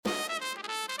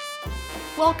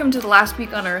Welcome to the Last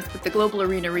Week on Earth with the Global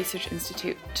Arena Research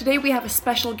Institute. Today we have a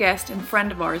special guest and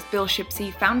friend of ours, Bill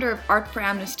Shipsey, founder of Art for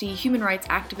Amnesty, human rights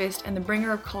activist, and the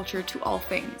bringer of culture to all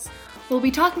things. We'll be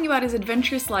talking about his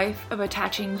adventurous life of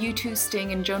attaching U2,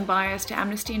 Sting, and Joan Baez to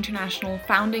Amnesty International,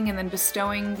 founding and then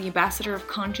bestowing the Ambassador of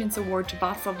Conscience Award to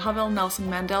Václav Havel, Nelson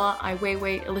Mandela, Ai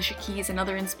Weiwei, Alicia Keys, and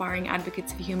other inspiring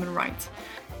advocates of human rights.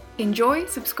 Enjoy,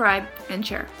 subscribe, and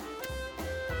share.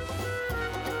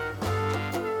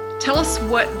 Tell us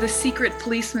what the Secret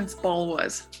Policeman's Ball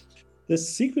was. The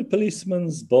Secret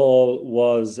Policeman's Ball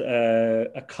was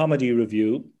a comedy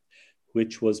review,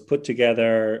 which was put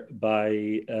together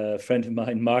by a friend of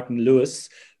mine, Martin Lewis,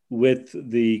 with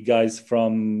the guys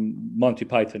from Monty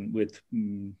Python, with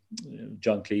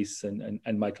John Cleese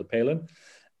and Michael Palin.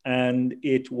 And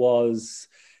it was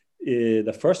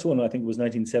the first one, I think, was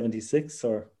 1976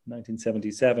 or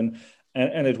 1977.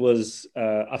 And it was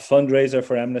a fundraiser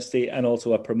for Amnesty and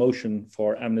also a promotion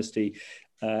for Amnesty.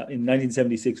 In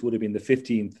 1976 would have been the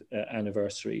 15th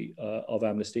anniversary of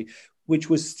Amnesty, which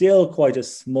was still quite a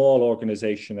small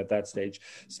organization at that stage,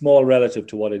 small relative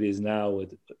to what it is now.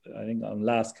 With, I think on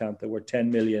last count, there were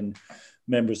 10 million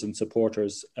members and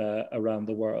supporters around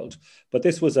the world. But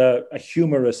this was a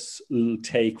humorous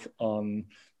take on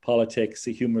politics,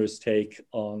 a humorous take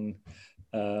on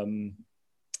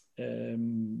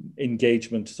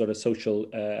engagement, sort of social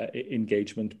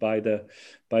engagement by the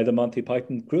Monty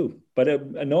Python crew, but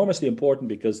enormously important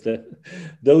because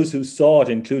those who saw it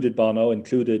included Bono,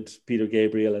 included Peter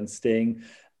Gabriel and Sting,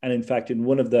 and in fact, in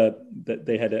one of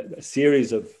they had a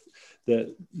series of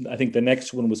I think the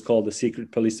next one was called the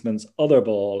Secret Policeman's Other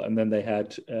Ball, and then they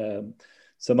had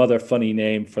some other funny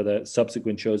name for the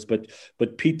subsequent shows. But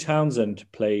Pete Townsend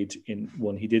played in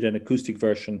one. He did an acoustic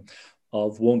version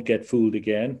of Won't Get Fooled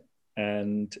Again.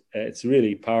 And it's a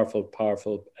really powerful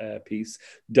piece.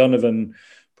 Donovan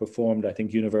performed, I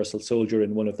think, Universal Soldier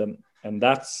in one of them. And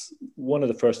that's one of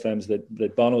the first times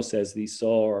that Bono says that he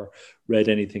saw or read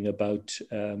anything about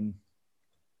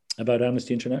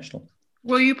Amnesty International.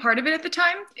 Were you part of it at the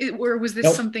time? Or was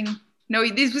this something... No,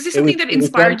 was this something that was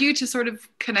inspired you to sort of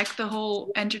connect the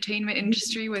whole entertainment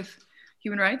industry with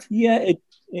human rights? Yeah,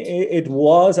 it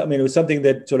was. I mean, it was something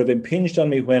that sort of impinged on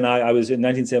me when I was in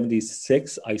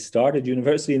 1976. I started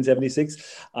university in 76.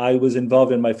 I was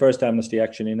involved in my first Amnesty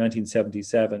action in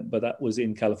 1977, but that was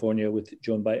in California with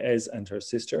Joan Baez and her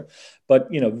sister. But,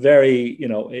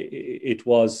 it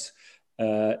was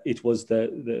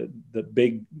the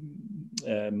big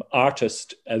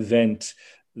artist event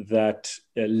that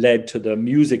led to the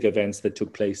music events that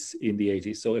took place in the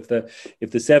 80s. So if the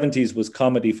 70s was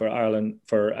comedy for Ireland,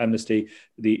 for Amnesty,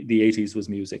 the 80s was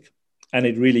music. And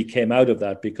it really came out of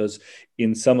that because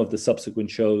in some of the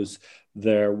subsequent shows,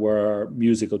 there were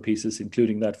musical pieces,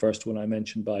 including that first one I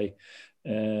mentioned by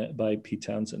Pete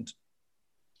Townsend.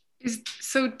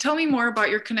 So tell me more about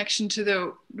your connection to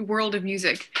the world of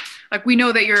music. Like, we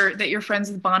know that you're friends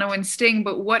with Bono and Sting,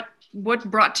 but what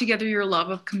brought together your love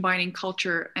of combining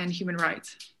culture and human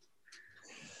rights?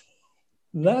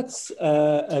 That's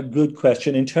a good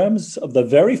question. In terms of the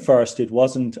very first, it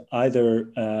wasn't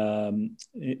either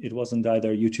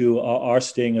U2 or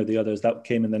Sting or the others. That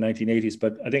came in the 1980s.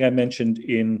 But I think I mentioned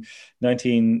in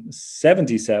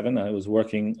 1977, I was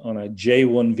working on a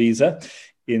J1 visa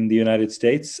in the United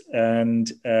States and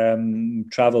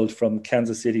traveled from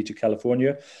Kansas City to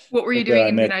California. What were you doing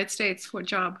in the United States? What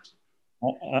job?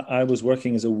 I was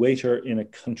working as a waiter in a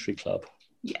country club.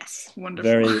 Yes,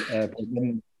 wonderful.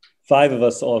 Five of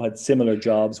us all had similar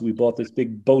jobs. We bought this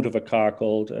big boat of a car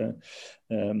called, it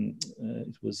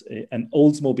was an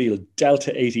Oldsmobile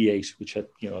Delta 88, which had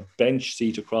a bench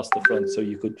seat across the front, so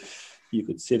you could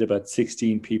sit about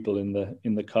 16 people in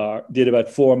the car. Did about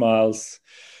 4 miles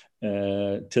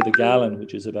to the gallon,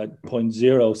 which is about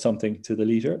 0.0 something to the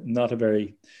liter. Not a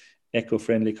very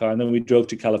eco-friendly car. And then we drove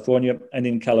to California. And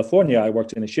in California, I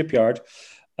worked in a shipyard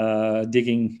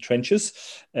digging trenches,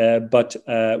 but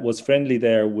was friendly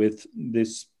there with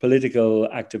this political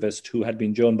activist who had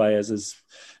been Joan Baez's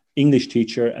English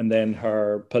teacher and then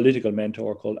her political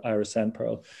mentor called Ira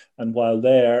Sandpearl. And while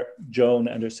there, Joan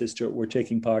and her sister were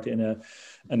taking part in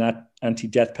an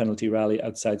anti-death penalty rally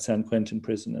outside San Quentin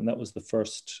prison. And that was the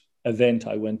first event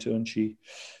I went to, and she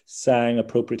sang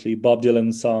appropriately Bob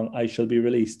Dylan's song "I Shall Be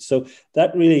Released." So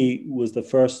that really was the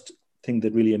first thing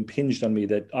that really impinged on me,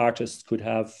 that artists could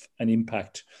have an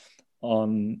impact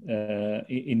on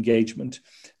engagement.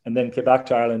 And then came back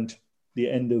to Ireland the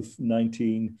end of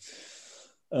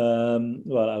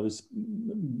Well, I was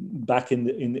back in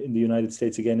the United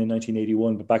States again in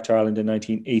 1981, but back to Ireland in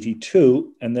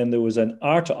 1982, and then there was an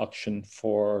art auction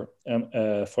for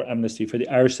Amnesty, for the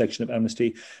Irish section of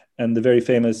Amnesty, and the very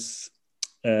famous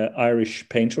Irish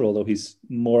painter, although he's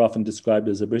more often described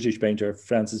as a British painter,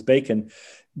 Francis Bacon,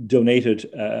 donated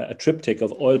a triptych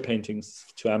of oil paintings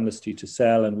to Amnesty to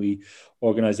sell, and we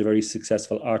organized a very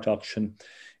successful art auction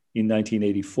in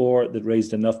 1984 that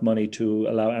raised enough money to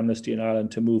allow Amnesty in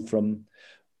Ireland to move from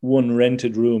one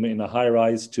rented room in a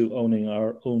high-rise to owning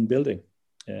our own building.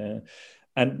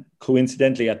 And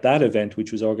coincidentally, at that event,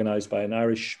 which was organized by an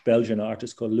Irish-Belgian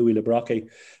artist called Louis Le Brocquet,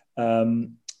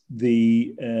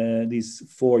 these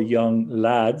four young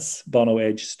lads, Bono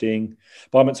Edge,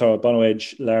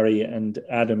 Larry, and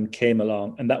Adam, came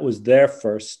along, and that was their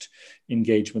first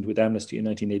engagement with Amnesty in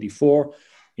 1984.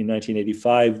 In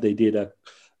 1985, they did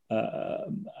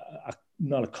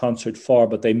not a concert for,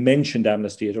 but they mentioned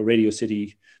Amnesty at a Radio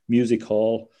City Music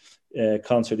Hall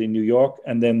concert in New York.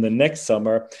 And then the next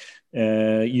summer,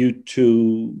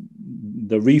 U2,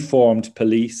 the Reformed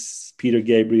Police, Peter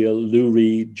Gabriel, Lou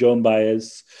Reed, Joan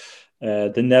Baez,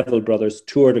 the Neville Brothers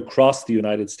toured across the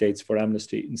United States for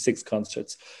Amnesty in 6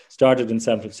 concerts. Started in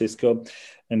San Francisco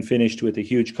and finished with a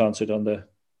huge concert on the,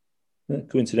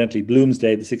 coincidentally,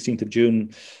 Bloomsday, the 16th of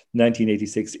June,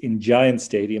 1986, in Giant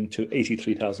Stadium to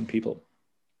 83,000 people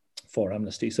for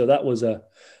Amnesty. So that was a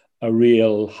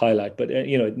real highlight. But,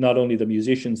 not only the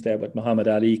musicians there, but Muhammad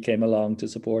Ali came along to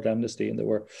support Amnesty. And there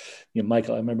were, I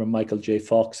remember Michael J.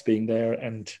 Fox being there.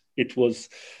 And it was,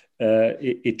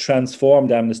 it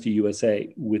transformed Amnesty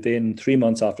USA. Within 3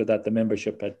 months after that, the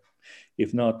membership had,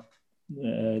 if not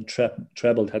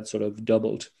trebled, had sort of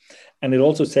doubled. And it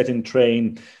also set in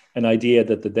train an idea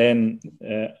that the then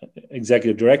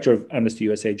executive director of Amnesty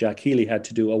USA, Jack Healy, had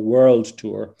to do a world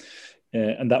tour.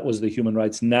 And that was the Human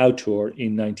Rights Now tour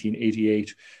in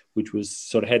 1988, which was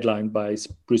sort of headlined by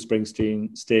Bruce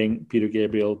Springsteen, Sting, Peter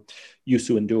Gabriel,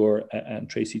 Youssou N'Dour, and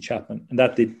Tracy Chapman. And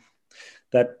that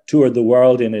toured the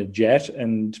world in a jet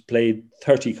and played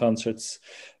 30 concerts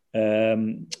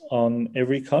on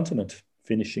every continent,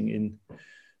 finishing in,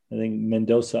 I think,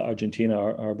 Mendoza, Argentina,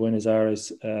 or Buenos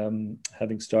Aires,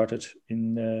 having started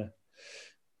in the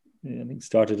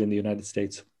United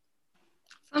States.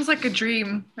 Sounds like a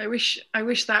dream. I wish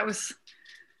that was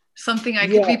something I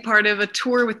could be part of, a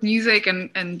tour with music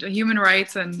and human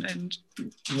rights and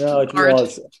no, it art.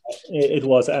 was,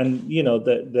 and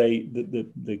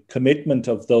the commitment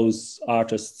of those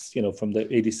artists, from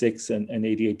the 86 and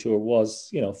 88 tour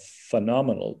was,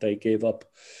 phenomenal. They gave up,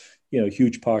 a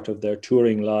huge part of their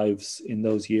touring lives in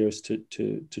those years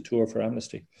to tour for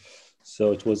Amnesty.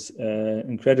 So it was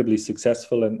incredibly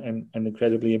successful and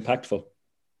incredibly impactful.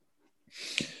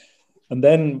 And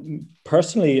then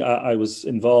personally, I was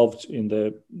involved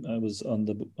I was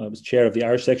chair of the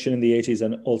Irish section in the 80s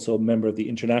and also a member of the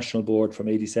international board from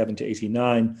 87 to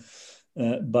 89,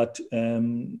 but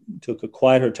took a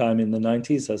quieter time in the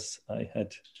 90s as I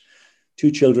had 2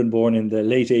 children born in the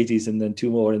late 80s and then 2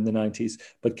 more in the 90s,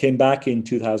 but came back in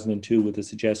 2002 with a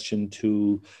suggestion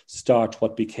to start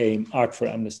what became Art for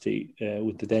Amnesty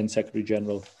with the then Secretary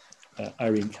General,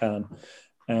 Irene Khan.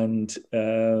 And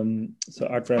so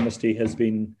Art for Amnesty has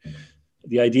been,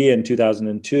 the idea in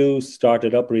 2002,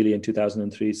 started up really in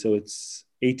 2003. So it's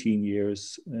 18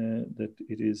 years that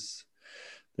it is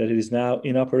now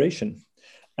in operation.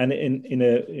 And in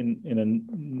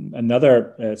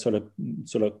another sort of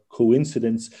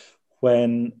coincidence,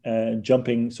 when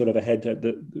jumping sort of ahead,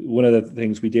 one of the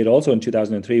things we did also in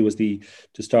 2003 was to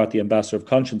start the Ambassador of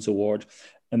Conscience Award,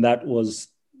 and that was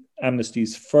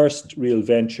Amnesty's first real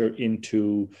venture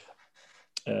into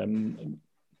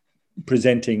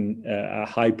presenting a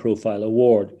high-profile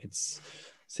award.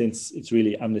 Since it's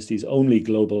really Amnesty's only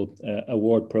global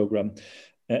award program,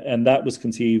 and that was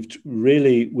conceived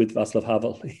really with Václav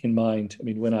Havel in mind. I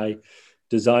mean, when I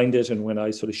designed it and when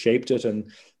I sort of shaped it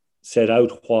and set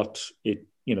out what it,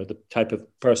 the type of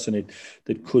person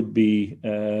that could be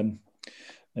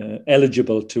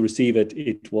eligible to receive it,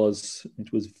 it was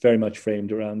very much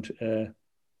framed around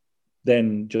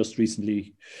then just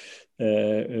recently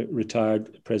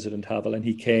retired President Havel, and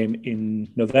he came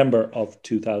in November of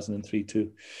 2003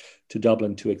 to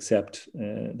Dublin to accept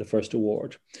the first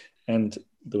award. And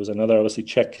there was another obviously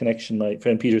Czech connection. My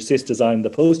friend Peter Sis designed the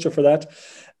poster for that,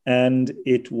 and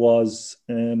it was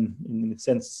in a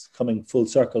sense coming full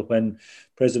circle when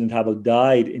President Havel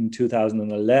died in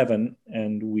 2011,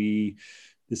 and we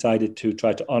decided to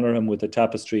try to honor him with a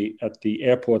tapestry at the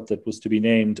airport that was to be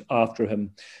named after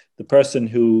him. The person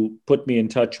who put me in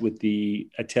touch with the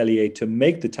atelier to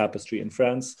make the tapestry in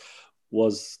France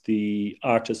was the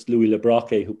artist Louis Le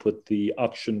Brocquet, who put the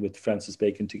auction with Francis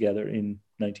Bacon together in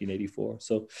 1984.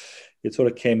 So it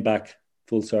sort of came back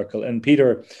full circle. And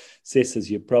Peter Siss, as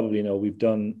you probably know, we've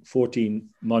done 14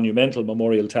 monumental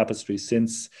memorial tapestries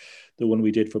since the one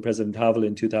we did for President Havel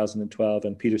in 2012.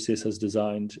 And Peter Siss has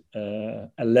designed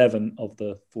 11 of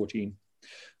the 14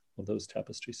 of those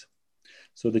tapestries.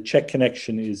 So the Czech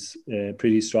connection is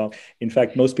pretty strong. In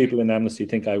fact, most people in Amnesty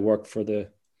think I work for the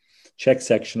Czech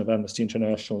section of Amnesty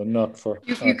International and not for...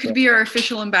 You could be our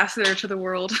official ambassador to the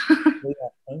world.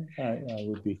 I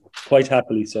would be quite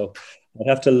happily so. I'd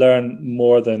have to learn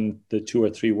more than the 2 or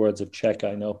 3 words of Czech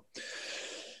I know.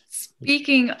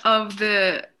 Speaking of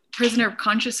the Prisoner of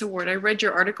Conscience Award, I read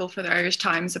your article for the Irish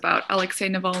Times about Alexei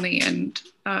Navalny and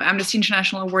Amnesty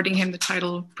International awarding him the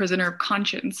title Prisoner of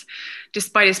Conscience,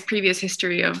 despite his previous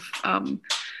history of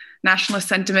nationalist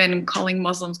sentiment and calling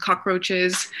Muslims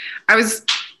cockroaches. I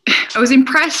was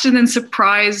impressed and then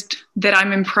surprised that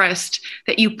I'm impressed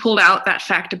that you pulled out that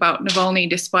fact about Navalny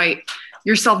despite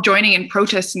yourself joining in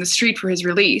protests in the street for his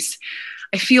release.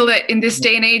 I feel that in this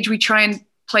day and age, we try and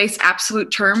place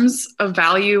absolute terms of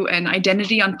value and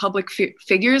identity on public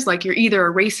figures, like you're either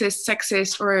a racist,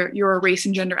 sexist, or you're a race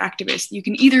and gender activist. You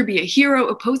can either be a hero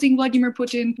opposing Vladimir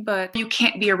Putin, but you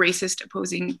can't be a racist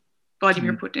opposing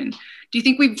Vladimir Putin. Do you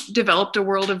think we've developed a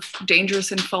world of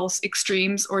dangerous and false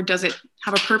extremes, or does it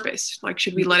have a purpose? Like,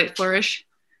 should we let it flourish?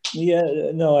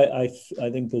 Yeah, no, I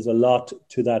think there's a lot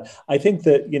to that. I think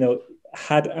that,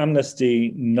 had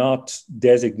Amnesty not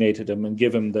designated him and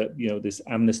give him this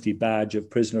amnesty badge of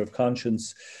prisoner of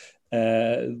conscience,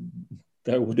 there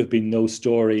would have been no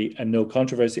story and no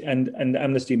controversy. And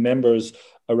Amnesty members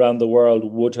around the world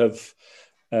would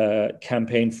have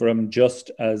campaigned for him just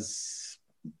as,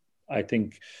 I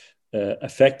think,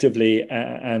 effectively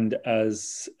and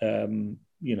as,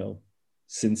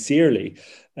 sincerely.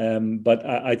 But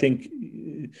I think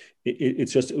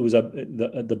it was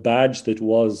the badge that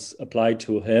was applied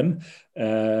to him,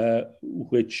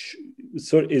 which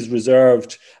sort of is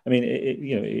reserved. I mean,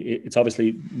 it's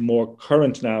obviously more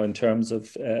current now in terms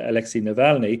of Alexei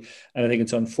Navalny, and I think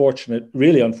it's unfortunate,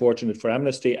 really unfortunate for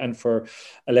Amnesty and for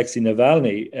Alexei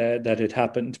Navalny that it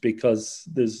happened, because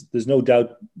there's no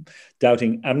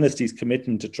doubting Amnesty's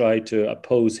commitment to try to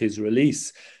oppose his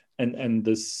release. And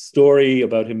the story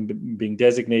about him being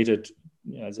designated,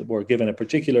 as it were, given a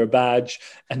particular badge,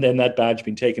 and then that badge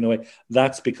being taken away,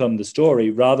 that's become the story,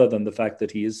 rather than the fact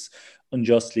that he is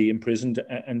unjustly imprisoned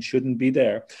and shouldn't be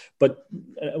there. But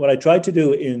what I tried to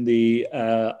do in the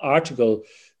article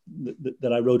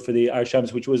that I wrote for the Irish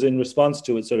Times, which was in response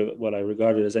to it, sort of what I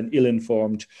regarded as an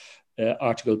ill-informed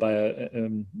article by I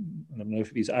don't know if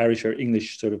he's Irish or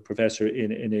English sort of professor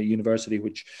in a university,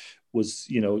 which was,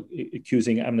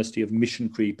 accusing Amnesty of mission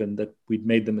creep, and that we'd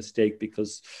made the mistake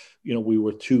because, we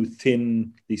were too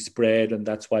thinly spread, and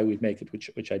that's why we'd make it,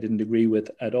 which I didn't agree with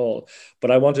at all.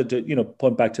 But I wanted to,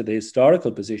 point back to the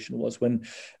historical position was when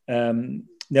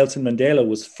Nelson Mandela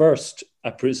was first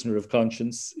a prisoner of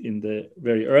conscience in the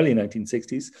very early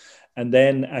 1960s, and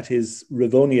then at his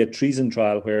Rivonia treason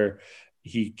trial, where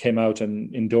he came out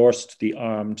and endorsed the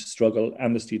armed struggle,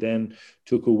 Amnesty then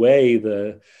took away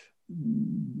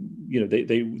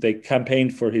they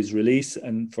campaigned for his release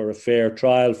and for a fair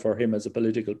trial for him as a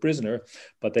political prisoner,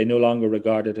 but they no longer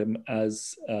regarded him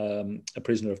as a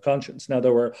prisoner of conscience. Now,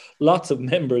 there were lots of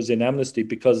members in Amnesty,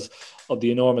 because of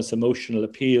the enormous emotional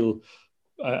appeal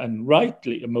and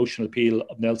rightly emotional appeal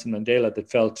of Nelson Mandela, that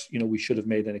felt, we should have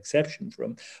made an exception for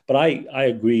him. But I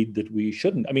agreed that we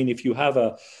shouldn't. I mean, if you have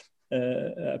a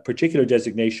particular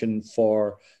designation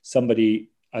for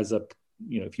somebody as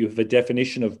if you have a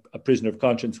definition of a prisoner of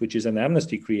conscience, which is an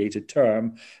Amnesty-created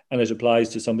term, and it applies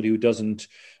to somebody who doesn't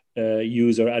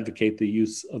use or advocate the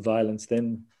use of violence,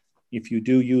 then if you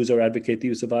do use or advocate the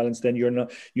use of violence, then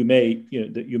you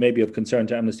may be of concern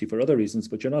to Amnesty for other reasons,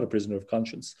 but you're not a prisoner of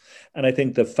conscience. And I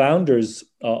think the founders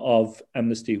of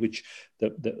Amnesty, which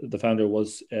the founder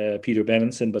was Peter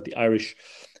Benenson, but the Irish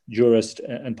jurist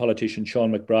and politician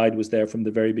Sean McBride was there from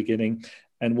the very beginning.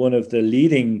 And one of the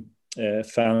leading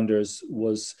founders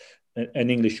was an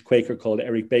English Quaker called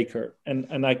Eric Baker.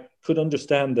 And I could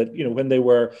understand that, when they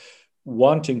were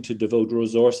wanting to devote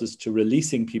resources to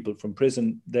releasing people from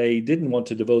prison, they didn't want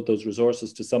to devote those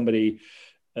resources to somebody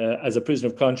as a prisoner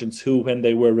of conscience who, when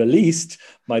they were released,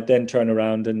 might then turn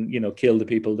around and, kill the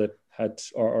people that had,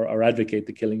 or advocate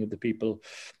the killing of the people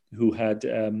who had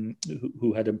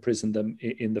imprisoned them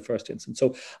in the first instance.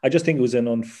 So I just think it was an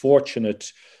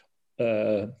unfortunate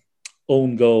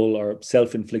own goal or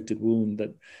self-inflicted wound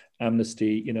that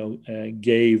Amnesty,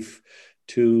 gave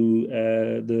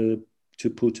to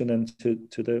Putin and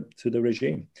to the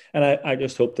regime. And I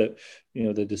just hope that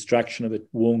the distraction of it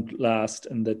won't last,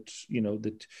 and that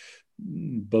that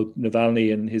both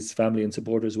Navalny and his family and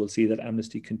supporters will see that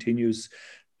Amnesty continues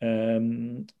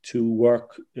to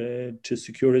work to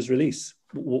secure his release,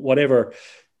 whatever,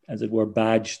 as it were,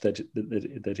 badge that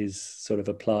is sort of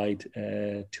applied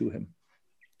to him.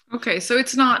 Okay, so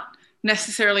it's not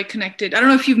necessarily connected. I don't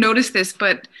know if you've noticed this,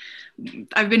 but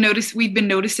we've been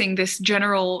noticing this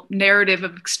general narrative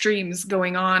of extremes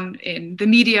going on in the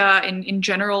media and in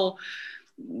general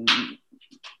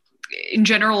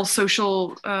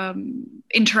social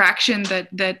interaction,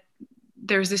 that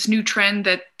there's this new trend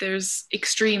that there's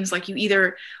extremes, like you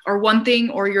either are one thing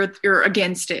or you're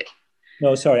against it.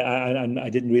 No, sorry, I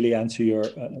didn't really answer your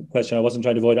question. I wasn't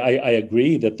trying to avoid it. I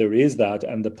agree that there is that,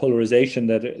 and the polarization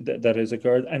that has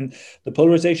occurred, and the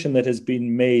polarization that has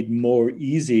been made more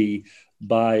easy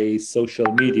by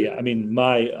social media. I mean,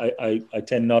 I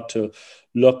tend not to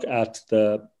look at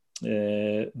the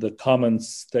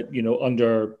comments that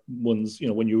under one's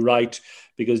when you write,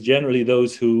 because generally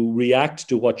those who react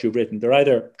to what you've written, they're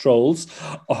either trolls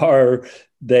or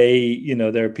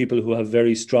they're people who have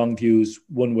very strong views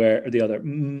one way or the other.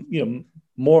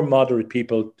 More moderate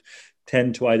people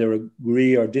tend to either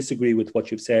agree or disagree with what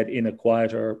you've said in a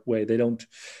quieter way.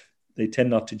 They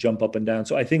tend not to jump up and down.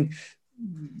 So I think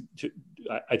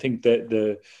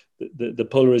that the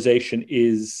polarization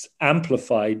is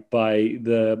amplified by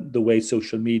the way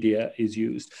social media is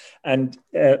used. And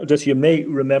just, you may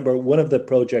remember, one of the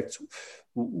projects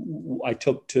I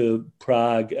took to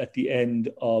Prague at the end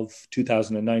of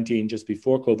 2019, just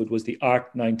before COVID, was the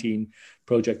Art19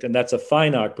 project. And that's a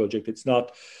fine art project. It's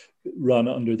not run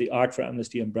under the Art for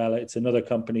Amnesty umbrella. It's another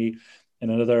company and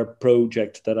another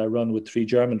project that I run with 3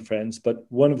 German friends. But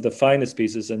one of the finest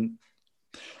pieces, and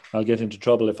I'll get into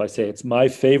trouble if I say it's my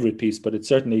favorite piece, but it's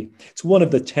one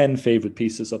of the 10 favorite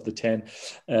pieces of the 10,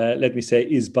 let me say,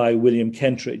 is by William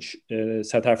Kentridge, a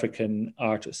South African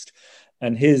artist.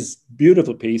 And his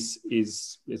beautiful piece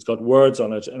it's got words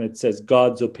on it, and it says,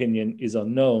 "God's opinion is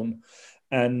unknown."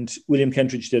 And William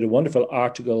Kentridge did a wonderful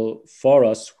article for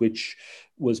us, which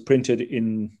was printed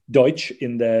in Deutsch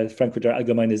in the Frankfurter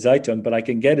Allgemeine Zeitung, but I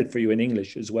can get it for you in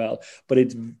English as well.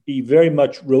 But he very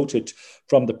much wrote it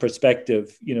from the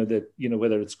perspective, that,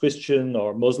 whether it's Christian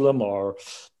or Muslim or,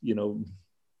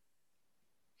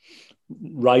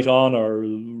 right on or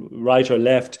right or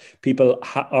left, people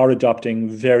are adopting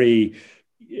very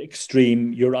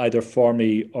extreme, you're either for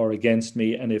me or against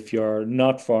me. And if you're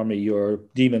not for me, you're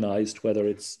demonized, whether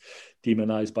it's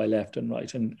demonized by left and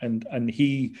right. And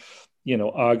he,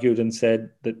 argued and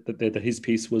said that his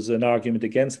piece was an argument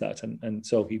against that. And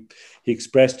so he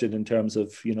expressed it in terms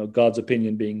of, God's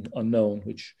opinion being unknown,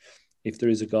 which, if there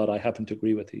is a God, I happen to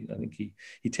agree with. I think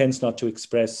he tends not to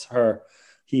express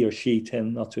he or she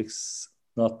tends not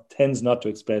to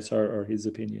express her or his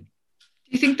opinion.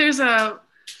 Do you think there's a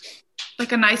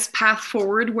nice path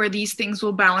forward where these things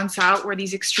will balance out, where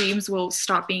these extremes will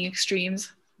stop being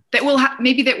extremes? That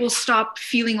will stop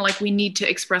feeling like we need to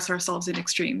express ourselves in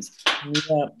extremes?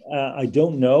 Yeah, I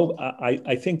don't know.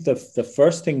 I think the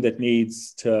first thing that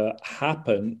needs to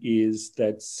happen is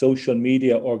that social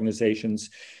media organizations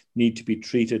need to be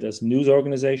treated as news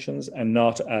organizations and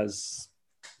not as,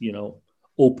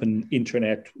 open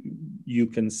internet, you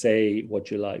can say what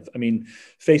you like. I mean,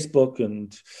 Facebook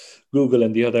and Google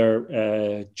and the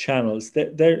other channels,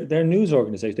 they're news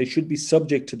organizations. They should be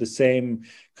subject to the same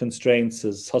constraints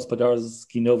as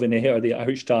Hospodářské noviny or the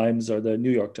Irish Times or the New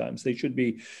York Times. They should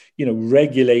be,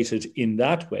 regulated in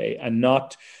that way, and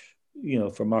not,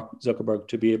 for Mark Zuckerberg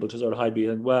to be able to sort of hide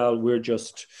behind, well, we're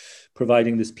just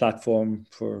providing this platform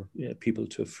for people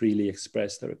to freely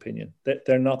express their opinion.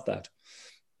 They're not that.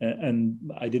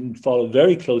 And I didn't follow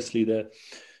very closely the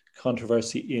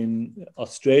controversy in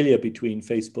Australia between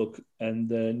Facebook and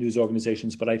the news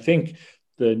organizations, but I think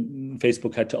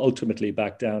Facebook had to ultimately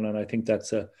back down, and I think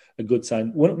that's a good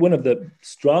sign. One of the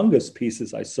strongest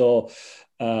pieces I saw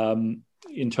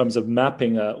in terms of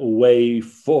mapping a way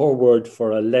forward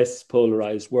for a less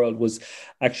polarized world was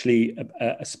actually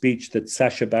a speech that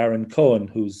Sacha Baron Cohen,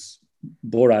 who's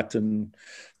Borat and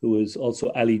who is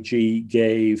Ali Ali G,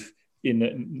 gave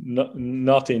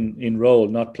not in role,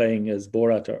 not playing as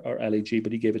Borat or Ali G,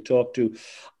 but he gave a talk to,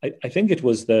 I think it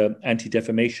was the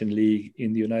Anti-Defamation League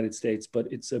in the United States,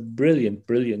 but it's a brilliant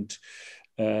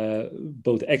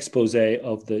both expose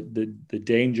of the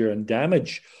danger and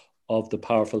damage of the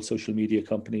powerful social media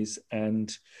companies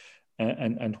and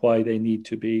why they need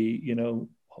to be,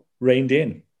 reined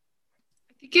in.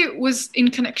 I think it was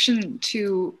in connection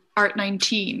to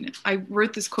Art19. I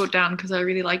wrote this quote down because I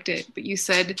really liked it, but you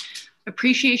said,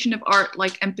 Appreciation of art,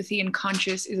 like empathy and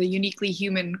conscience, is a uniquely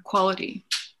human quality.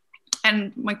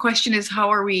 And my question is, how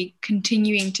are we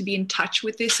continuing to be in touch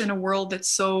with this in a world that's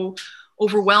so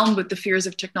overwhelmed with the fears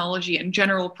of technology and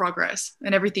general progress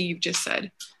and everything you've just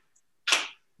said?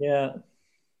 Yeah.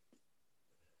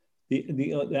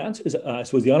 The answer is, I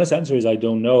suppose the honest answer is, I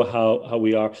don't know how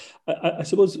we are. I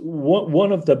suppose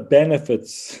one of the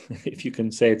benefits, if you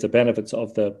can say it's a benefits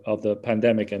of the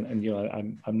pandemic, and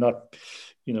I'm not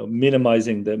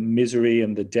minimizing the misery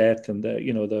and the death and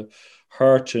the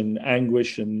hurt and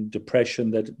anguish and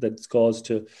depression that's caused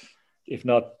to, if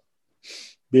not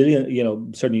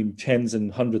billion, certainly tens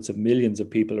and hundreds of millions of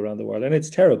people around the world. And it's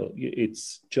terrible.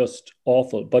 It's just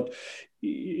awful. But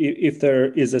if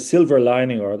there is a silver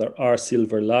lining, or there are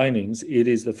silver linings, it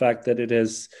is the fact that it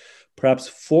has perhaps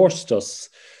forced us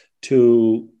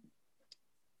to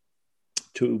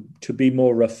be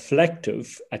more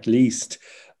reflective, at least,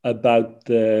 about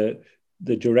the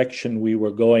direction we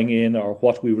were going in, or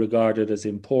what we regarded as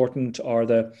important, or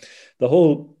the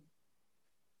whole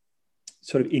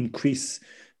sort of increase,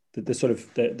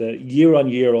 the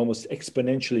year-on-year almost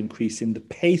exponential increase in the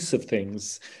pace of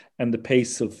things and the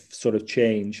pace of sort of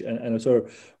change. And I'm sort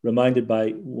of reminded by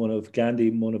one of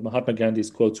Mahatma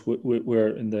Gandhi's quotes, where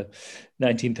in the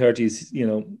 1930s,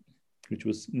 which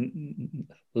was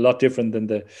a lot different than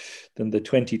the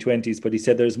 2020s, but he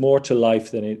said there's more to life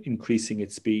than increasing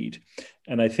its speed.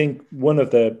 And I think one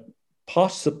of the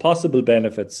possible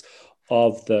benefits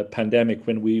of the pandemic,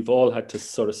 when we've all had to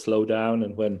sort of slow down,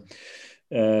 and when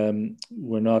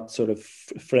we're not sort of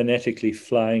frenetically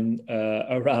flying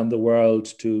around the world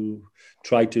to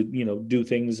try to do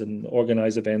things and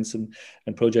organize events and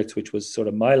projects, which was sort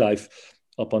of my life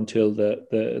up until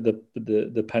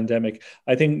the pandemic.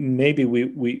 I think maybe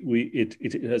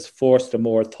it has forced a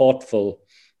more thoughtful,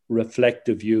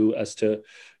 reflective view as to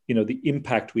the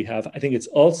impact we have. I think it's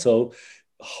also,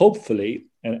 hopefully,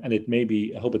 and it may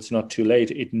be, I hope it's not too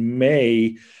late, it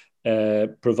may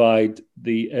provide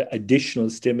the additional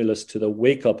stimulus to the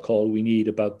wake-up call we need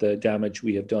about the damage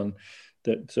we have done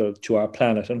to our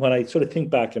planet. And when I sort of think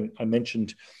back, and I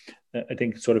mentioned, I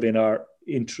think sort of in our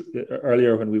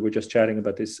earlier, when we were just chatting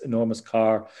about this enormous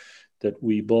car that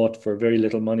we bought for very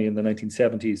little money in the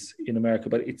 1970s in America,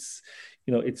 but it's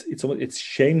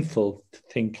shameful to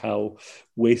think how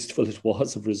wasteful it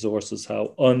was of resources,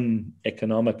 how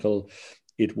uneconomical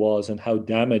it was, and how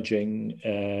damaging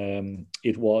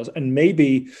it was. And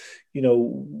maybe,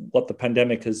 what the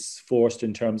pandemic has forced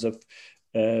in terms of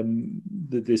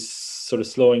this sort of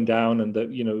slowing down, and that,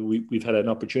 we've had an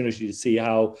opportunity to see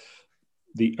how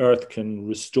the earth can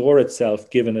restore itself,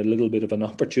 given a little bit of an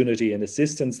opportunity and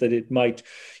assistance, that it might,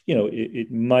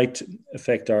 it might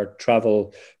affect our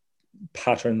travel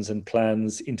patterns and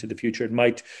plans into the future. It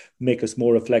might make us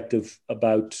more reflective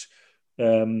about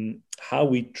how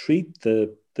we treat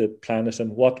the planet,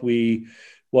 and what we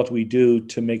do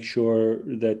to make sure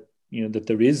that that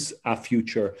there is a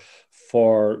future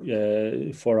for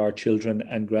our children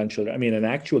and grandchildren. I mean, an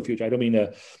actual future. I don't mean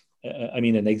I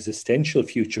mean an existential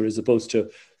future, as opposed to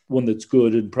one that's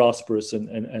good and prosperous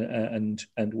and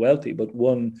wealthy, but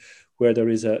one where there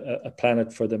is a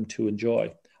planet for them to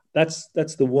enjoy. That's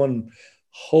the one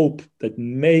hope that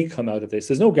may come out of this.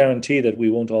 There's no guarantee that we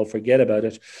won't all forget about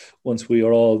it once we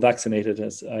are all vaccinated.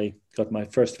 As I got my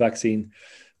first vaccine,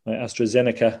 my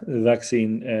AstraZeneca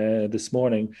vaccine this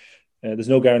morning, there's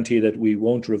no guarantee that we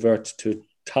won't revert to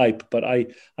type, but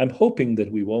I'm hoping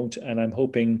that we won't, and I'm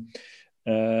hoping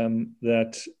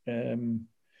that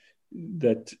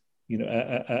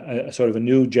a sort of a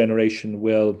new generation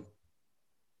will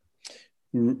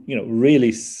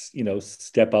really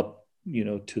step up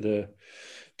to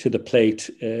the plate,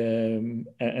 and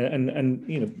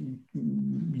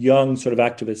young sort of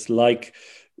activists like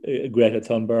Greta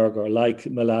Thunberg, or like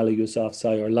Malala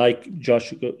Yousafzai, or like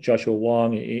Joshua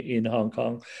Wong in Hong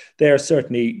Kong. They are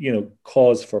certainly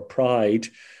cause for pride,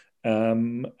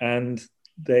 and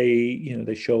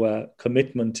they show a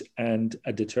commitment and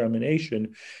a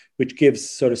determination, which gives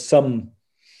sort of some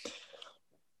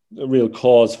real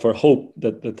cause for hope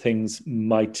that things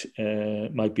might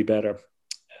be better.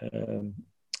 When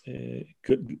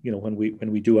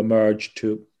we do emerge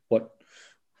to what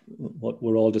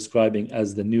we're all describing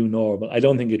as the new normal. I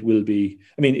don't think it will be.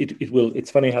 I mean, it will.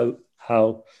 It's funny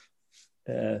how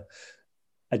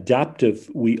adaptive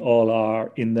we all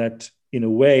are, in that, in a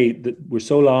way, that we're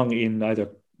so long in either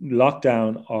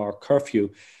lockdown or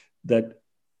curfew that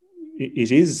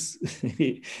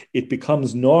it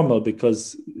becomes normal,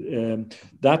 because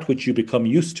that which you become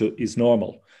used to is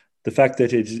normal. the fact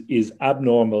that it is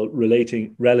abnormal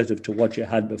relative to what you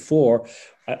had before,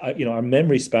 our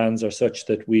memory spans are such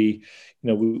that we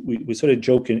sort of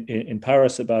joke in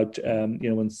Paris about,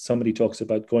 when somebody talks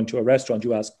about going to a restaurant,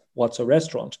 you ask, what's a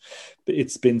restaurant? But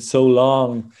it's been so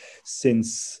long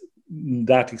since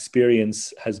that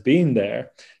experience has been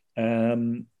there,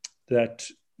 that,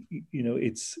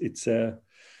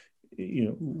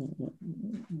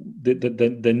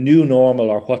 the new normal,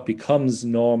 or what becomes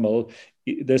normal,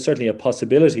 there's certainly a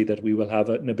possibility that we will have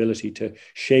an ability to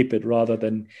shape it rather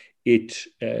than it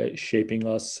shaping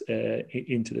us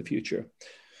into the future.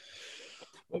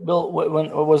 Bill, when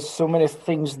it was so many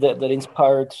things that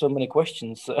inspired so many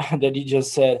questions that you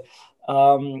just said,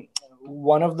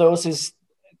 one of those is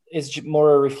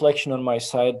more a reflection on my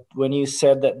side. When you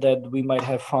said that we might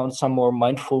have found some more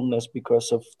mindfulness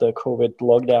because of the COVID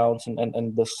lockdowns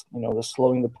and this, the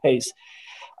slowing the pace,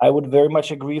 I would very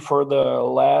much agree for the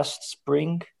last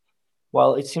spring.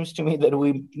 While it seems to me that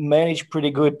we managed pretty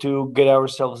good to get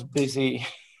ourselves busy,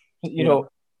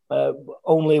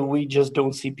 only we just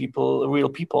don't see real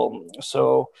people.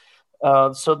 So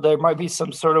there might be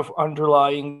some sort of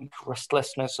underlying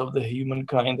restlessness of the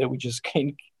humankind that we just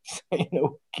can't,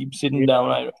 keep sitting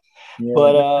down.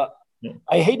 But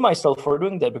I hate myself for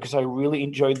doing that, because I really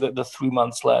enjoyed the 3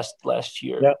 months last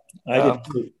year. Yeah, I did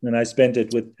too. And I spent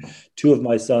it with two of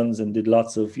my sons and did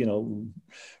lots of,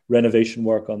 renovation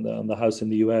work on the house in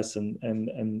the US, and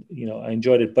I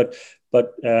enjoyed it. But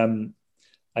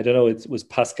I don't know, it was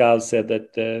Pascal said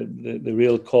that the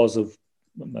real cause of,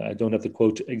 I don't have the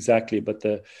quote exactly, but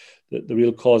the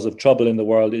real cause of trouble in the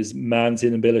world is man's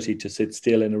inability to sit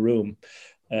still in a room.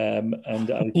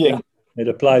 And I think it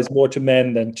applies more to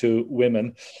men than to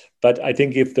women. But I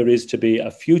think if there is to be a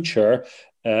future,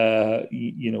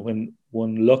 when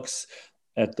one looks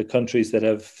at the countries that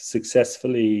have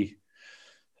successfully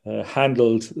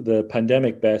handled the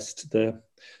pandemic best, the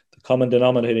common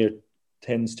denominator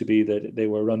tends to be that they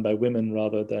were run by women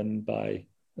rather than by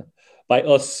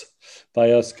us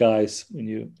guys. When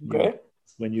you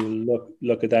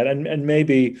look at that, and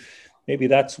maybe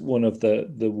that's one of the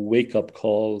wake up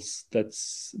calls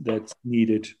that's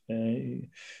needed going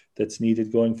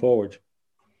forward.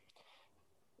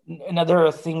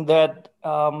 Another thing that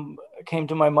came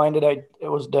to my mind that I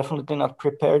was definitely not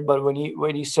prepared, but when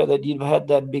you said that you've had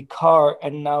that big car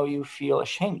and now you feel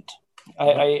ashamed,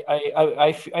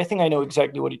 I think I know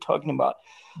exactly what you're talking about.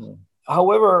 Yeah.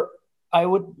 However,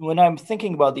 when I'm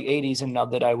thinking about the 80s, and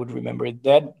not that I would remember it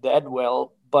that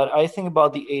well, but I think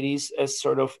about the 80s as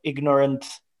sort of ignorant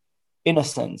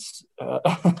innocence.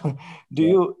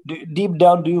 Deep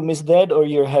down, do you miss that, or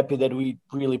you're happy that we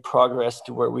really progressed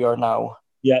to where we are now?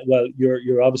 Yeah, well,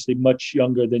 you're obviously much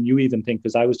younger than you even think,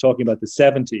 because I was talking about the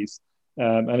 70s,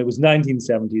 and it was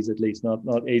 1970s at least, not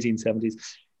 1870s.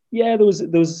 Yeah, there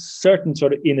was certain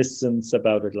sort of innocence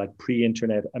about it, like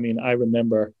pre-internet. I mean, I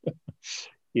remember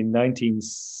in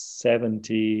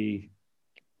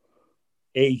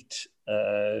 1978,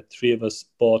 three of us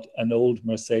bought an old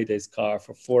Mercedes car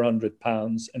for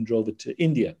 £400 and drove it to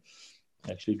India.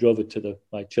 Actually drove it to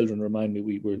my children remind me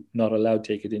we were not allowed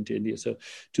to take it into India, so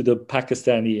to the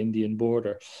Pakistani-Indian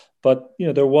border. But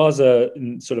there was a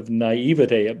sort of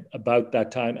naivete about that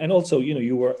time, and also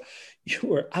you were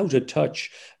out of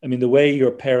touch. I mean, the way your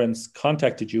parents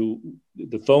contacted you,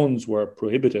 the phones were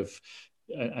prohibitive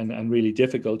and really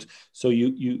difficult. So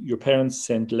your parents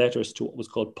sent letters to what was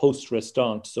called poste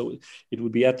restante. So it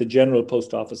would be at the general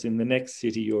post office in the next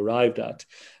city you arrived at,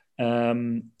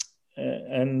 and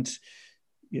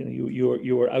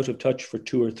you were out of touch for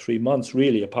 2 or 3 months,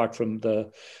 really, apart from the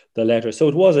letter. So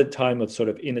it was a time of sort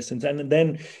of innocence. And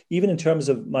then even in terms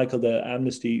of, Michael, the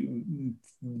Amnesty,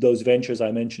 those ventures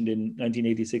I mentioned in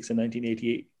 1986 and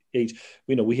 1988,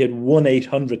 we had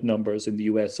 1-800 numbers in the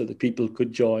US so that people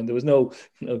could join. There was no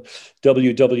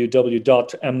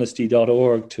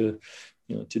www.amnesty.org to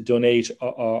donate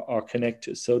or connect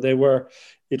to. So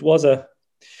it was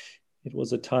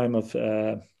a time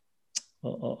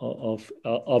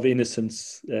of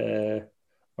innocence,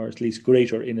 or at least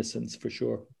greater innocence, for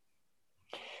sure.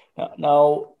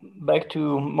 Now back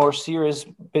to more serious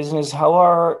business. How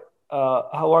are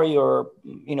your,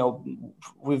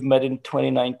 we've met in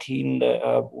 2019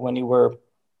 when you were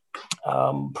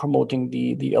promoting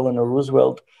the Eleanor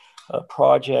Roosevelt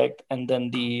project, and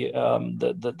then the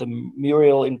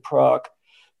mural in Prague.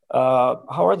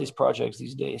 How are these projects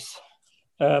these days?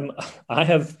 I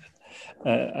have.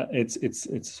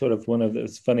 It's sort of one of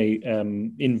those funny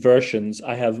inversions.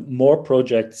 I have more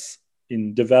projects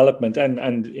in development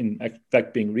and in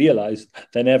fact being realized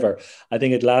than ever. I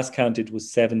think at last count it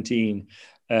was 17.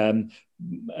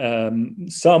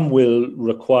 Some will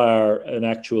require an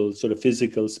actual sort of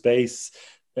physical space,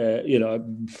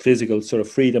 physical sort of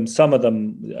freedom. Some of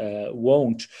them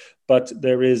won't, but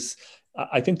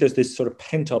I think there's this sort of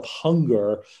pent up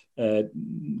hunger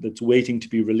that's waiting to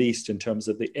be released in terms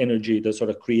of the energy, the sort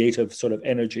of creative sort of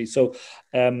energy. So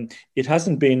it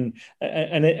hasn't been,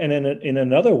 and in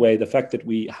another way, the fact that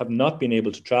we have not been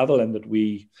able to travel and that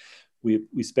we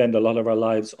spend a lot of our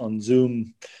lives on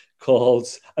Zoom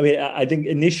calls. I mean, I think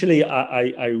initially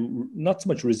I not so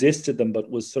much resisted them, but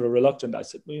was sort of reluctant. I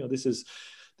said,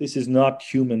 this is not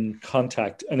human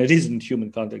contact, and it isn't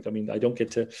human contact. I mean, I don't get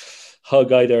to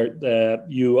hug either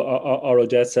you or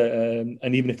Odessa,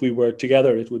 and even if we were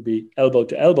together, it would be elbow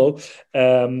to elbow.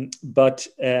 But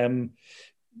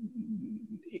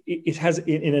it has,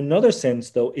 in another sense,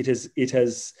 though, it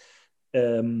has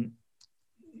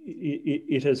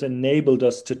enabled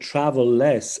us to travel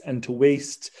less and to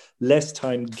waste less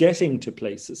time getting to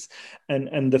places,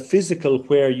 and the physical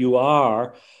where you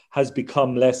are has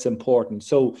become less important.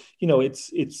 So,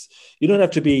 it's you don't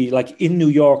have to be like in New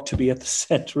York to be at the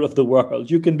center of the world.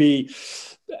 You can be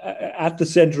at the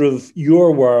center of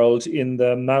your world in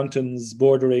the mountains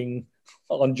bordering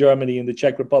on Germany, in the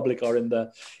Czech Republic, or in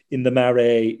the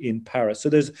Marais in Paris. So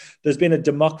there's been a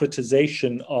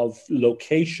democratization of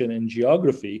location and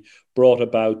geography brought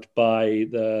about by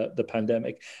the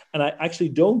pandemic. And I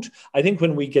think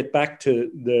when we get back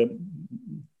to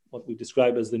what we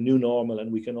describe as the new normal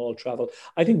and we can all travel,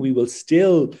 I think we will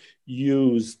still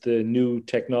use the new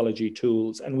technology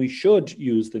tools, and we should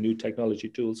use the new technology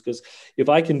tools, because if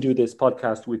I can do this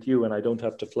podcast with you and I don't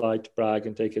have to fly to Prague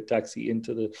and take a taxi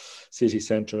into the city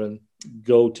center and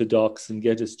go to Docks and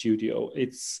get a studio,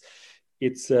 it's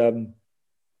there's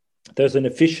an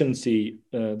efficiency,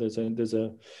 there's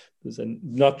a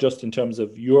not just in terms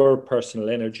of your personal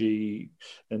energy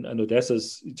and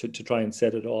Odessa's to try and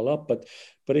set it all up, but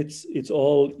it's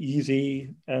all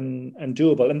easy and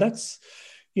doable, and that's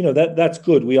that's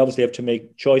good. We obviously have to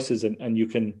make choices, and you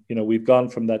can we've gone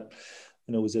from that,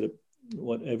 was it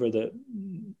whatever the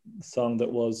song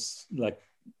that was, like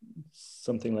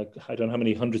something like, I don't know how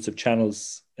many hundreds of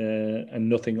channels and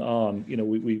nothing on.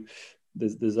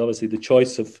 There's obviously the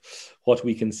choice of what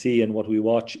we can see and what we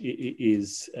watch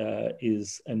is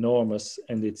enormous,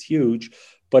 and it's huge,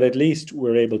 but at least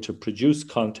we're able to produce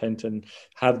content and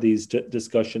have these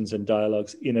discussions and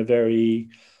dialogues in a very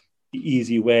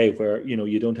easy way, where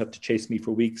you don't have to chase me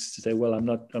for weeks to say, well, I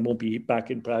won't be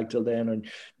back in Prague till then, and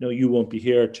no, you won't be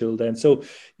here till then. So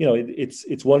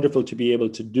it's wonderful to be able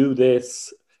to do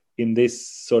this in this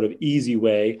sort of easy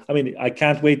way. I mean, I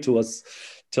can't wait till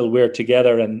we're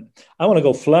together, and I want to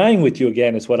go flying with you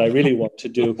again, is what I really want to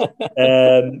do.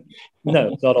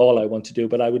 No, it's not all I want to do,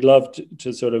 but I would love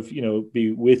to sort of,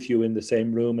 be with you in the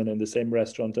same room and in the same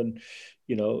restaurant, and,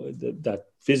 that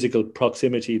physical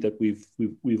proximity that we've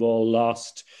all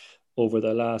lost over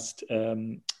the last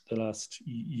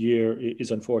year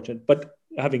is unfortunate. But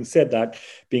having said that,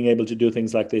 being able to do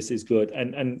things like this is good.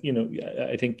 And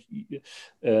I think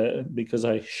because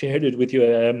I shared it with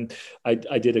you,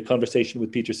 I did a conversation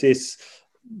with Peter Sis,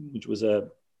 which was a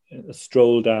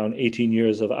stroll down 18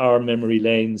 years of our memory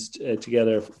lanes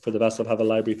together for the Václav Havel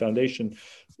Library Foundation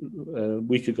a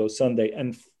week ago Sunday.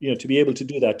 And, to be able to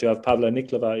do that, to have Pavla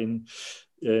Niklova in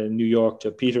New York, to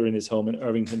have Peter in his home in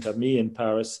Irvington, to have me in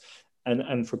Paris,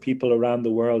 and for people around the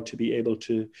world to be able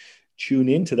to tune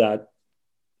into that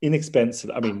inexpensive.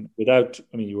 You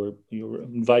were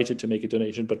invited to make a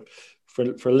donation, but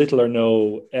for little or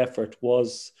no effort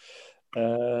was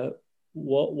good.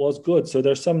 So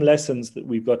there's some lessons that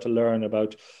we've got to learn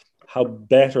about how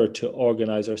better to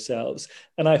organize ourselves.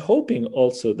 And I'm hoping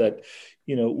also that,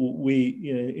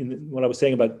 in what I was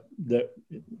saying about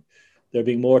there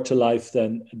being more to life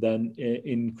than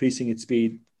increasing its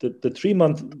speed, the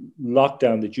 3-month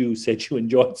lockdown that you said you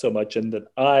enjoyed so much, and that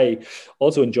I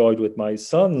also enjoyed with my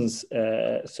sons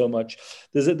so much,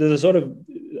 there's a sort of,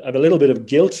 I have a little bit of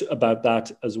guilt about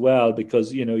that as well,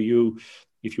 because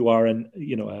if you are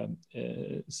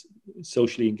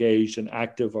socially engaged and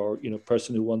active, or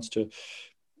person who wants to,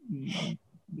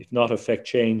 if not affect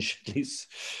change, at least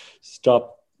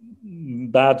stop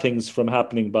bad things from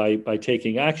happening by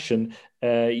taking action,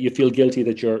 you feel guilty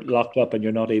that you're locked up and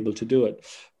you're not able to do it.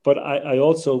 But I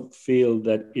also feel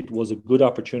that it was a good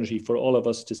opportunity for all of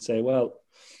us to say, well,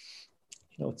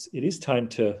 it is time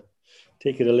to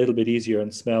take it a little bit easier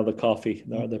and smell the coffee,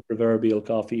 the proverbial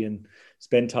coffee, and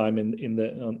spend time in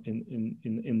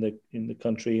the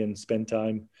country, and spend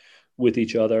time with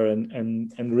each other,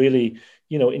 and really,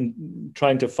 in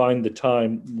trying to find the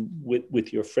time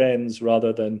with your friends,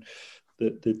 rather than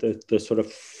the sort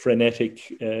of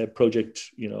frenetic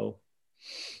project,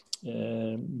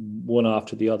 one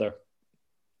after the other.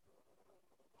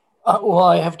 Well,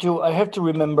 I have to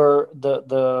remember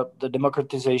the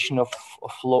democratization of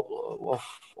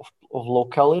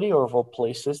locality or of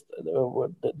places.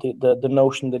 The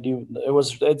notion that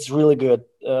it's really good.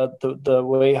 The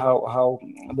way how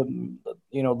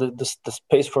the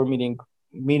space for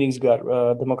meetings got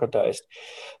democratized,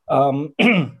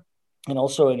 and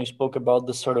also when you spoke about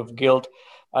the sort of guilt.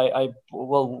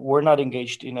 We're not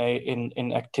engaged in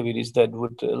activities that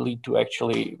would lead to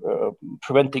actually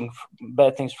preventing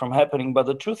bad things from happening. But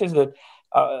the truth is that,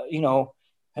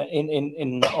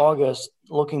 in August,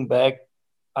 looking back,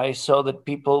 I saw that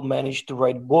people managed to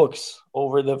write books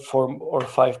over the 4 or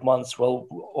 5 months. Well,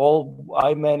 all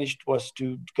I managed was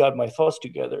to get my thoughts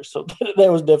together. So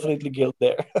there was definitely guilt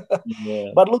there.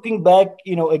 Yeah. But looking back,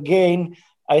 again,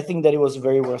 I think that it was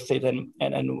very worth it,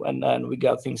 and we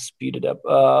got things speeded up.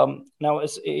 Now,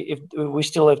 if we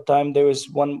still have time, there is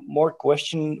one more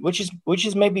question, which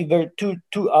is maybe very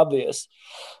too obvious,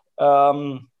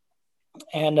 and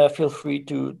feel free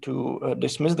to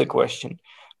dismiss the question.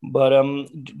 But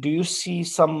do you see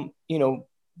some,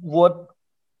 what,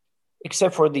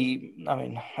 except for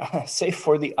save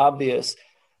for the obvious,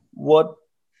 what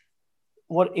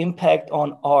impact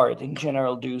on art in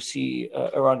general do you see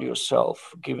around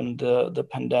yourself, given the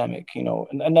pandemic?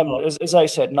 And then, as I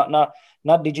said, not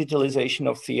digitalization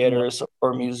of theaters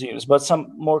or museums, but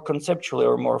some more conceptually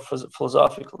or more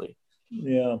philosophically.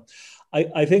 Yeah,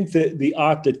 I think the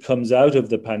art that comes out of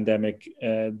the pandemic,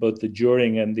 both the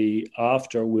during and the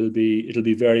after, it'll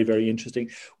be very, very interesting.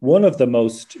 One of the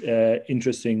most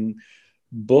interesting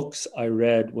books I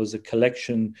read was a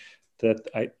collection that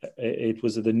it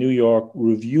was the New York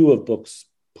Review of Books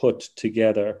put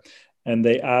together, and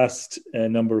they asked a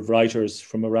number of writers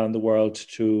from around the world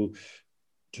to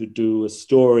do a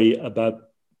story about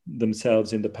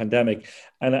themselves in the pandemic,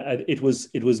 and it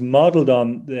was modeled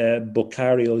on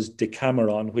Boccario's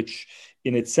Decameron, which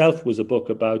in itself was a book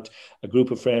about a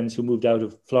group of friends who moved out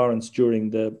of Florence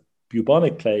during the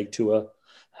bubonic plague to a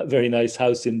very nice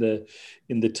house in the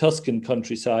Tuscan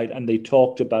countryside, and they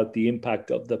talked about the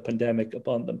impact of the pandemic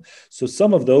upon them. So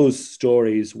some of those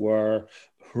stories were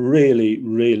really,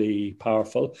 really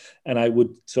powerful, and I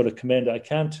would sort of commend. I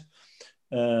can't.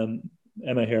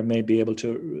 Emma here may be able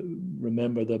to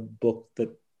remember the book that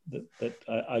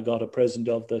I got a present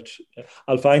of. That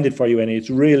I'll find it for you, Annie. It's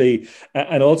really,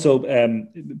 and also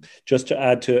just to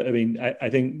add to, I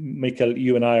think Michael,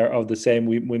 you and I are of the same.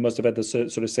 We must have had the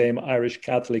sort of same Irish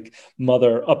Catholic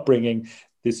mother upbringing.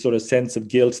 This sort of sense of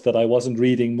guilt that I wasn't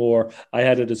reading more. I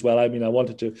had it as well. I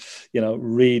wanted to,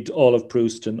 read all of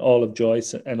Proust and all of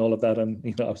Joyce and all of that.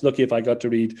 And, I was lucky if I got to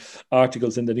read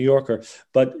articles in the New Yorker.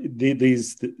 But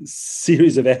these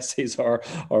series of essays are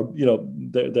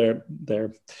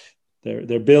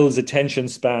their Bill's attention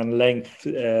span length.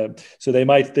 So they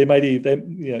might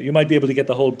even, you might be able to get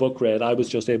the whole book read. I was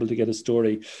just able to get a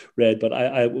story read, but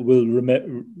I will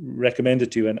recommend it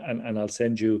to you, and I'll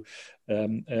send you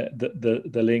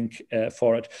the link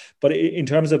for it. But in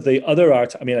terms of the other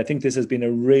arts, I think this has been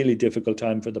a really difficult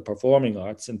time for the performing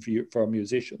arts and for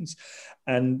musicians.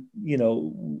 And,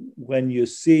 when you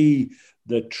see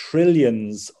the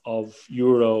trillions of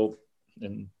euro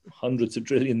and hundreds of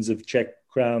trillions of Czech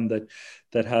crown that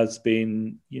has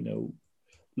been,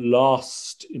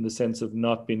 lost in the sense of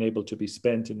not being able to be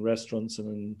spent in restaurants and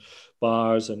in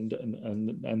bars and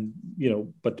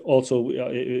but also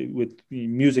with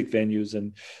music venues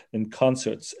and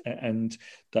concerts, and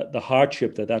that the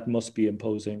hardship that must be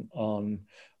imposing on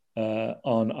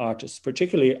artists,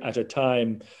 particularly at a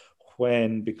time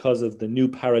when, because of the new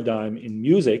paradigm in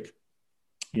music,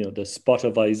 the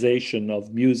Spotifyization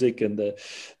of music and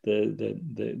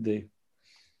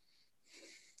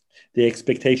the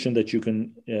expectation that you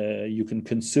can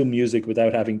consume music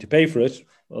without having to pay for it,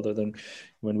 other than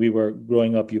when we were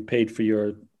growing up, you paid for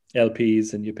your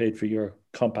LPs and you paid for your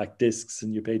compact discs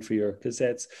and you paid for your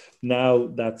cassettes. Now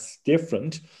that's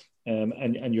different,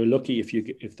 and you're lucky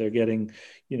if they're getting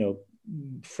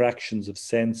fractions of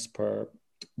cents per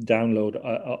download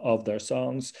of their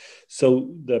songs. So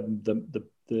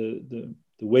the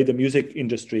way the music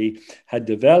industry had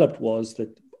developed was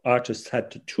that artists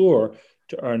had to tour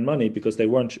to earn money because they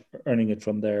weren't earning it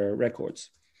from their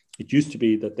records. It used to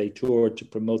be that they toured to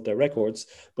promote their records,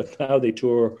 but now they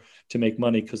tour to make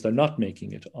money because they're not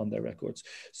making it on their records.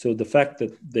 So the fact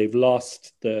that they've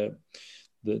lost the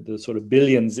sort of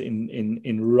billions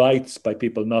in rights by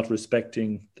people not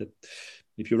respecting that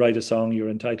if you write a song, you're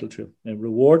entitled to a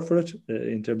reward for it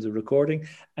in terms of recording,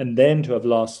 and then to have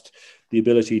lost the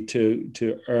ability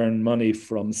to earn money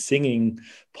from singing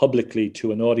publicly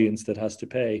to an audience that has to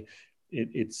pay,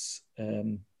 it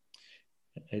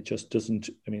just doesn't.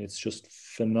 I mean, it's just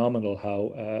phenomenal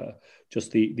how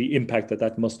just the impact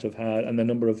that must have had, and the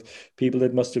number of people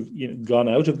that must have gone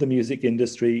out of the music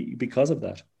industry because of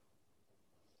that.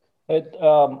 I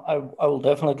will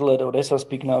definitely let Odessa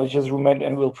speak now. It just reminded,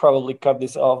 and we'll probably cut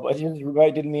this off, but it just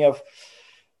reminded me of,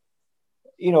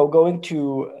 going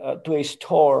to a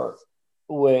store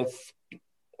with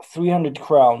 300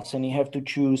 crowns, and you have to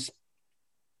choose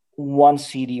one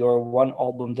CD or one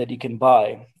album that you can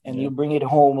buy, and you bring it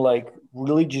home, like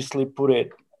religiously put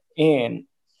it in,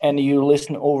 and you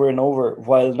listen over and over.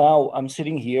 While now I'm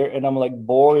sitting here and I'm like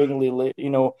boringly,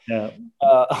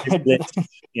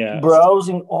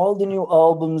 browsing all the new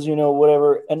albums,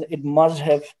 whatever, and it must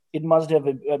have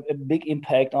a big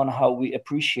impact on how we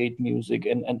appreciate music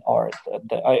and art.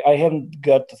 I haven't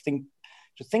got to think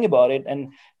about it,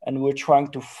 and we're trying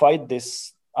to fight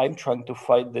this. I'm trying to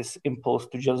fight this impulse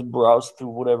to just browse through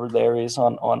whatever there is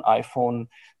on iPhone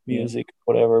music,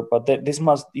 whatever. But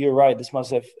you're right, this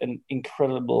must have an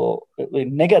incredible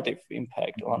negative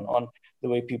impact on the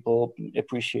way people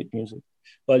appreciate music.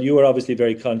 Well, you were obviously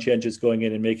very conscientious going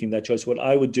in and making that choice. What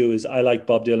I would do is, I like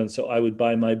Bob Dylan, so I would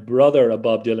buy my brother a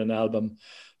Bob Dylan album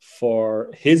for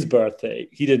his birthday.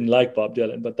 He didn't like Bob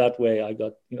Dylan, but that way I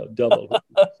got double.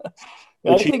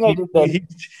 I think I did that.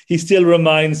 He still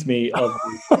reminds me of.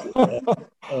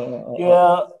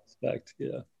 Respect.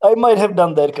 Yeah, I might have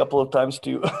done that a couple of times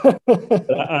too.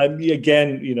 I'm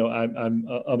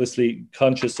obviously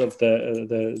conscious of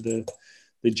the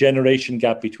generation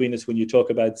gap between us when you talk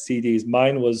about CDs.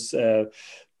 Mine was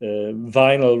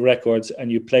vinyl records,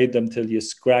 and you played them till you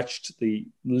scratched the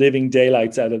living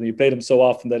daylights out of them. You played them so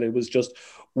often that it was just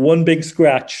one big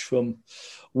scratch from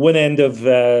one end of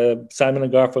Simon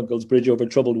and Garfunkel's Bridge Over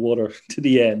Troubled Water to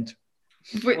the end.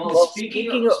 Well,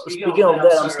 speaking of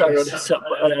that, I'm sorry, I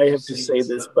have to say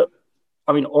this, but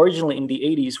I mean, originally in the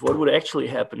 80s, what would actually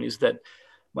happen is that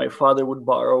my father would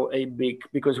borrow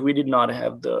because we did not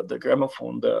have the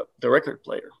gramophone, the record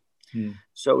player.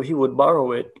 So he would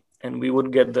borrow it, and we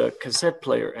would get the cassette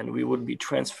player, and we would be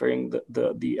transferring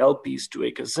the LPs to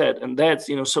a cassette. And that's,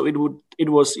 so it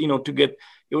was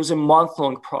a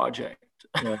month-long project.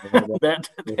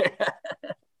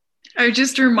 I was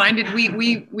just reminded,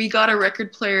 we got a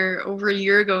record player over a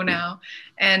year ago now,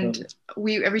 and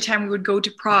every time we would go to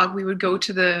Prague, we would go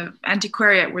to the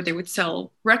antiquariat where they would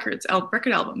sell record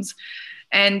albums,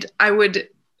 and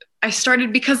I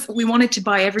started, because we wanted to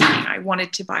buy everything. I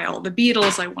wanted to buy all the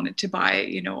Beatles. I wanted to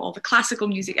buy, all the classical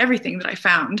music, everything that I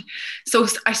found. So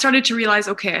I started to realize,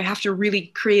 okay, I have to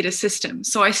really create a system.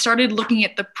 So I started looking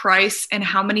at the price and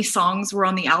how many songs were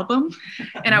on the album.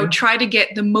 And I would try to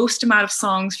get the most amount of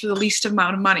songs for the least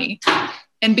amount of money.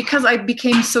 And because I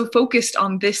became so focused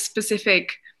on this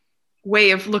specific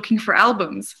way of looking for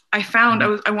albums, I found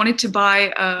I wanted to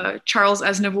buy a Charles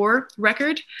Aznavour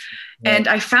record. And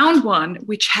I found one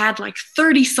which had like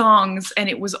 30 songs, and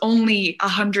it was only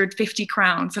 150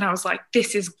 crowns. And I was like,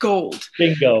 this is gold.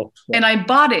 Bingo. And I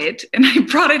bought it, and I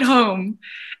brought it home.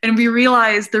 And we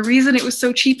realized the reason it was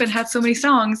so cheap and had so many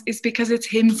songs is because it's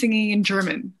him singing in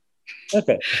German.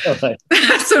 Okay. All right.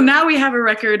 So now we have a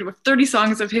record with 30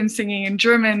 songs of him singing in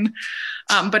German.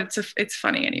 But it's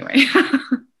funny anyway.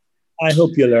 I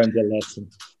hope you learned the lesson.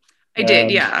 I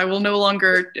did, yeah. I will no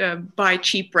longer buy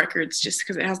cheap records just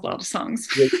because it has a lot of songs.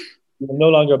 You will no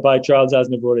longer buy Charles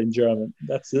Aznavour in German.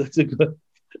 That's a good.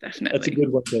 Definitely. That's a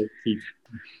good one to keep.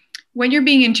 When you're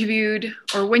being interviewed,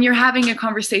 or when you're having a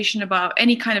conversation about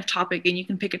any kind of topic, and you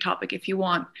can pick a topic if you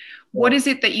want, what is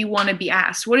it that you want to be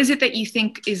asked? What is it that you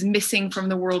think is missing from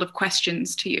the world of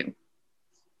questions to you?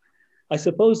 I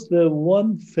suppose the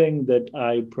one thing that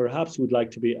I perhaps would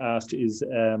like to be asked is,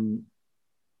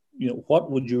 what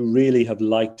would you really have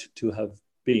liked to have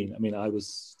been? I mean, I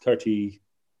was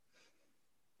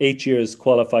 38 years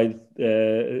qualified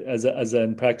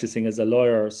and practicing as a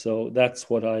lawyer, so that's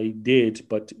what I did.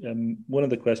 But one of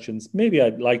the questions maybe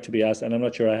I'd like to be asked, and I'm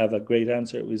not sure I have a great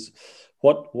answer, it was,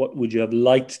 what would you have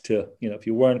liked to, if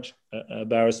you weren't a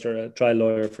barrister, a trial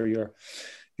lawyer for your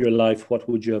life, what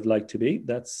would you have liked to be?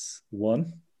 That's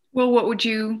one. Well, what would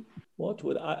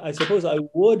I suppose I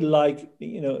would like,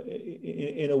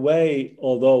 in a way,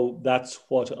 although that's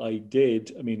what I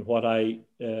did, I mean, what I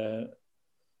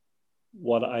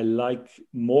like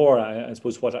more, I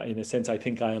suppose in a sense I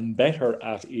think I am better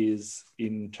at is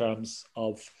in terms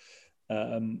of,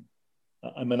 I'm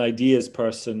an ideas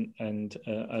person, and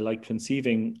I like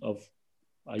conceiving of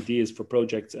ideas for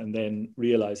projects and then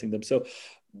realizing them. So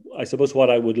I suppose what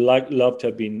I would love to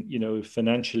have been,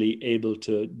 financially able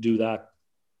to do that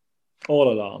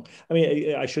all along. I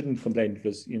mean, I shouldn't complain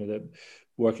because, the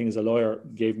working as a lawyer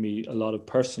gave me a lot of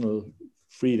personal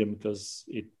freedom because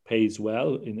it pays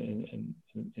well in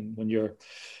when you're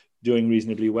doing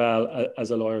reasonably well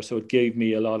as a lawyer. So it gave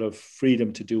me a lot of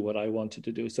freedom to do what I wanted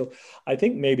to do. So I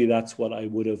think maybe that's what I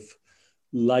would have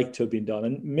liked to have been done.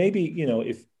 And maybe,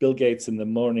 if Bill Gates in the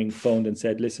morning phoned and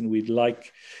said, listen, we'd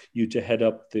like you to head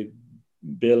up the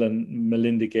Bill and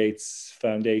Melinda Gates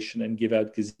Foundation and give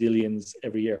out gazillions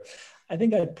every year, I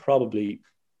think I'd probably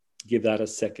give that a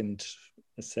second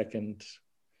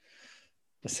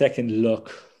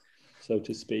look, so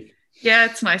to speak. Yeah,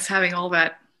 it's nice having all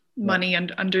that money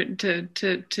and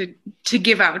to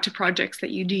give out to projects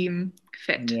that you deem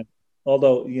fit. Yeah.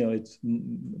 Although, it's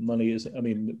money is, I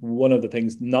mean, one of the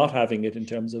things not having it in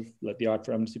terms of like the Art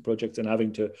for Amnesty projects and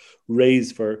having to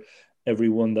raise for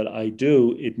everyone that I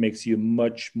do, it makes you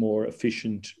much more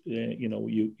efficient.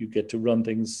 You get to run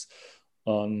things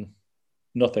on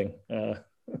nothing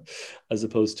as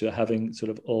opposed to having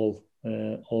sort of all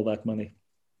that money.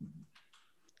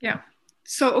 Yeah.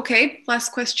 So, okay,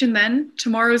 last question then.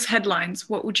 Tomorrow's headlines,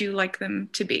 what would you like them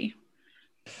to be?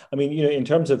 I mean, in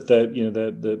terms of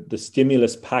the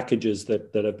stimulus packages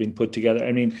that have been put together,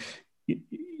 I mean,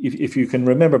 if you can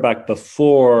remember back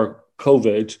before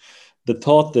COVID, the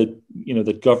thought that,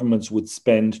 that governments would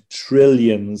spend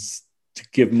trillions to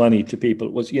give money to people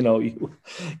was, the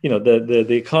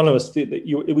economists,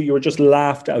 you were just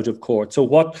laughed out of court. So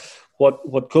what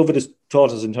COVID has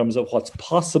taught us in terms of what's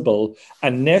possible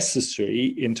and necessary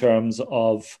in terms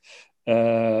of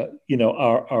the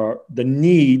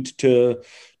need to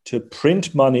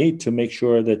print money to make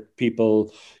sure that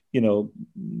people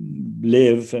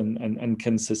live and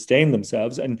can sustain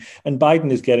themselves, and Biden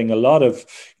is getting a lot of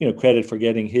credit for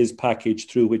getting his package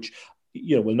through, which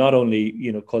will not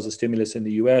only cause a stimulus in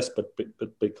the US, but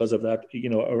because of that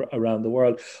around the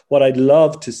world. What I'd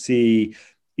love to see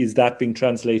is that being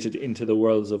translated into the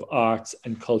worlds of arts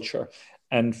and culture,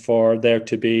 and for there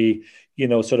to be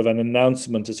sort of an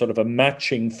announcement, a sort of a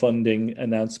matching funding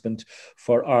announcement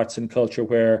for arts and culture,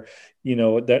 where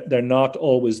they're not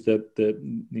always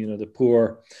the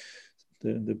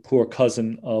poor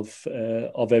cousin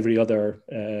of every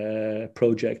other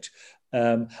project.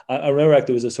 I remember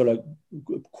there was a sort of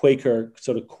Quaker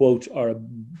sort of quote or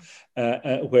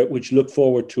which looked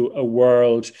forward to a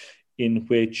world in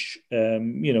which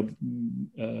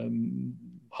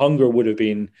hunger would have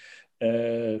been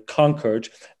conquered,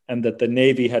 and that the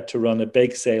Navy had to run a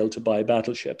bake sale to buy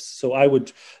battleships. So I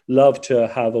would love to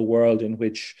have a world in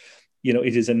which,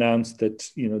 it is announced that,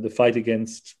 the fight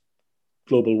against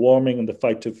global warming and the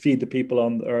fight to feed the people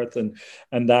on the earth, and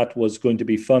that was going to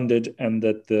be funded, and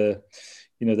that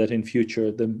that in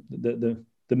future the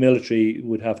military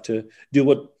would have to do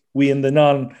what we in the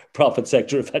non-profit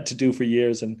sector have had to do for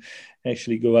years, and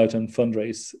actually go out and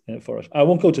fundraise for it. I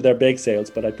won't go to their bake sales,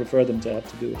 but I prefer them to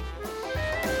have to do it.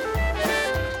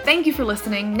 Thank you for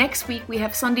listening. Next week, we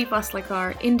have Sandeep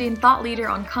Aslekar, Indian thought leader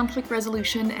on conflict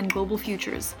resolution and global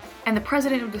futures, and the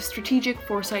president of the Strategic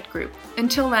Foresight Group.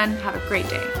 Until then, have a great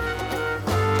day.